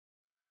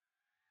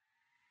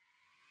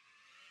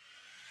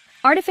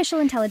Artificial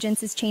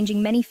intelligence is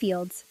changing many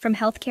fields, from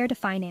healthcare to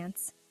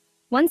finance.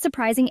 One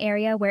surprising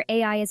area where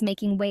AI is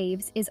making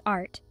waves is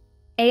art.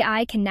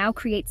 AI can now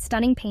create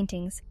stunning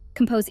paintings,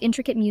 compose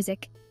intricate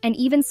music, and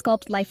even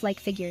sculpt lifelike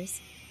figures.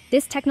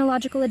 This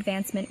technological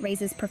advancement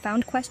raises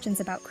profound questions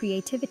about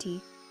creativity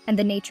and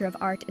the nature of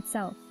art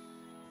itself.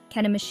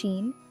 Can a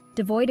machine,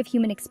 devoid of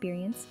human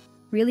experience,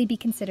 really be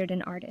considered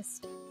an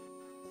artist?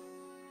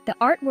 The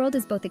art world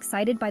is both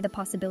excited by the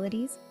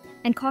possibilities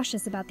and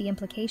cautious about the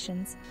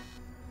implications.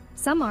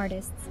 Some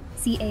artists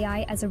see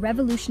AI as a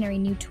revolutionary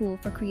new tool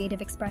for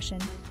creative expression.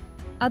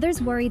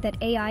 Others worry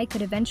that AI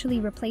could eventually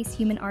replace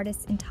human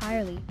artists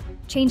entirely,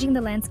 changing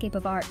the landscape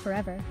of art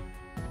forever.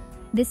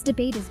 This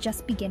debate is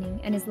just beginning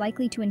and is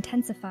likely to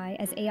intensify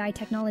as AI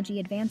technology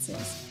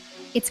advances.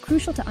 It's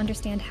crucial to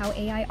understand how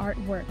AI art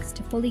works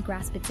to fully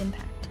grasp its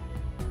impact.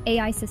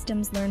 AI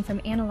systems learn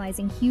from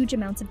analyzing huge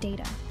amounts of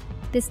data.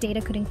 This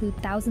data could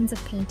include thousands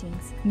of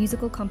paintings,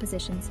 musical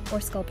compositions, or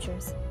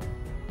sculptures.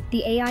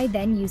 The AI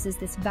then uses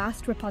this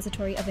vast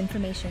repository of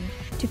information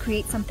to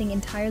create something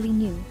entirely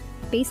new,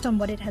 based on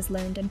what it has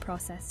learned and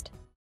processed.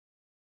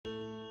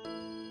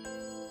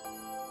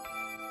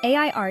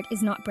 AI art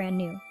is not brand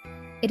new.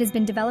 It has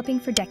been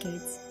developing for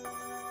decades.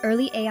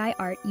 Early AI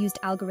art used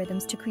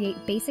algorithms to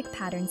create basic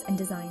patterns and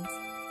designs.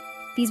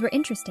 These were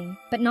interesting,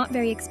 but not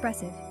very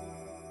expressive.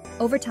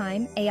 Over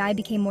time, AI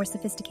became more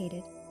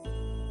sophisticated.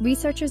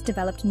 Researchers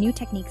developed new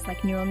techniques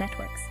like neural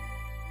networks.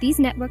 These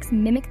networks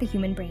mimic the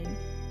human brain.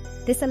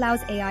 This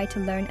allows AI to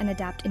learn and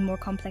adapt in more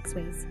complex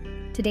ways.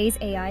 Today's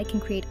AI can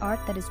create art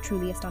that is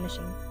truly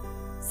astonishing.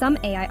 Some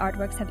AI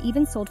artworks have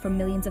even sold for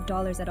millions of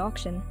dollars at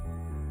auction.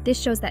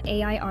 This shows that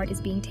AI art is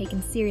being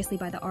taken seriously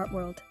by the art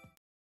world.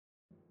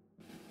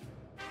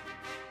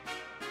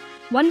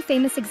 One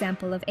famous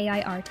example of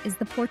AI art is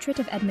the portrait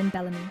of Edmond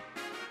Bellamy.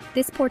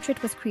 This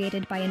portrait was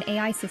created by an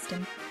AI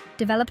system,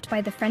 developed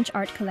by the French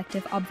art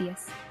collective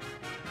Obvious.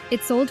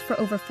 It sold for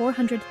over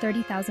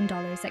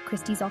 $430,000 at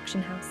Christie's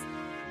auction house.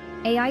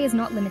 AI is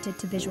not limited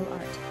to visual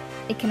art.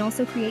 It can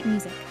also create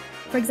music.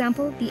 For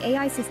example, the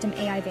AI system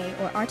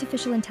AIVA, or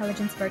Artificial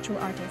Intelligence Virtual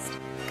Artist,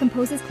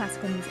 composes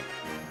classical music.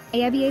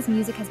 AIVA's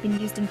music has been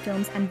used in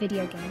films and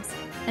video games.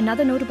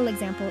 Another notable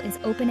example is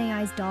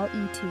OpenAI's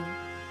DALL-E 2.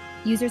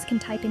 Users can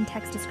type in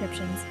text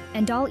descriptions,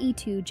 and DALL-E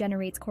 2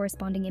 generates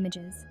corresponding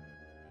images.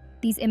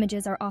 These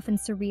images are often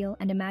surreal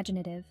and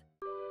imaginative.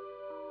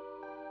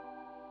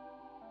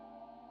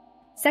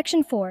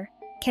 Section 4.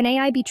 Can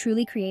AI be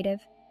truly creative?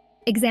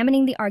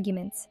 Examining the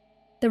arguments.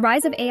 The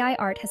rise of AI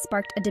art has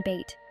sparked a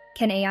debate.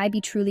 Can AI be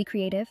truly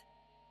creative?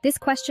 This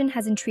question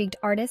has intrigued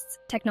artists,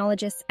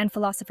 technologists, and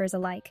philosophers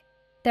alike.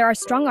 There are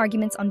strong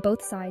arguments on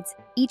both sides,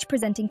 each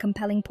presenting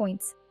compelling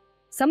points.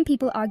 Some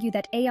people argue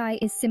that AI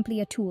is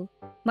simply a tool,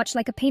 much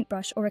like a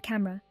paintbrush or a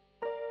camera.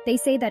 They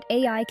say that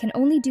AI can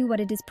only do what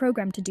it is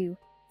programmed to do,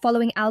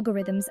 following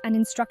algorithms and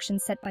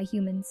instructions set by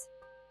humans.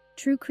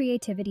 True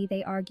creativity,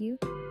 they argue,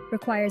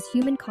 requires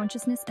human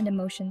consciousness and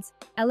emotions,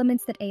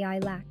 elements that AI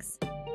lacks.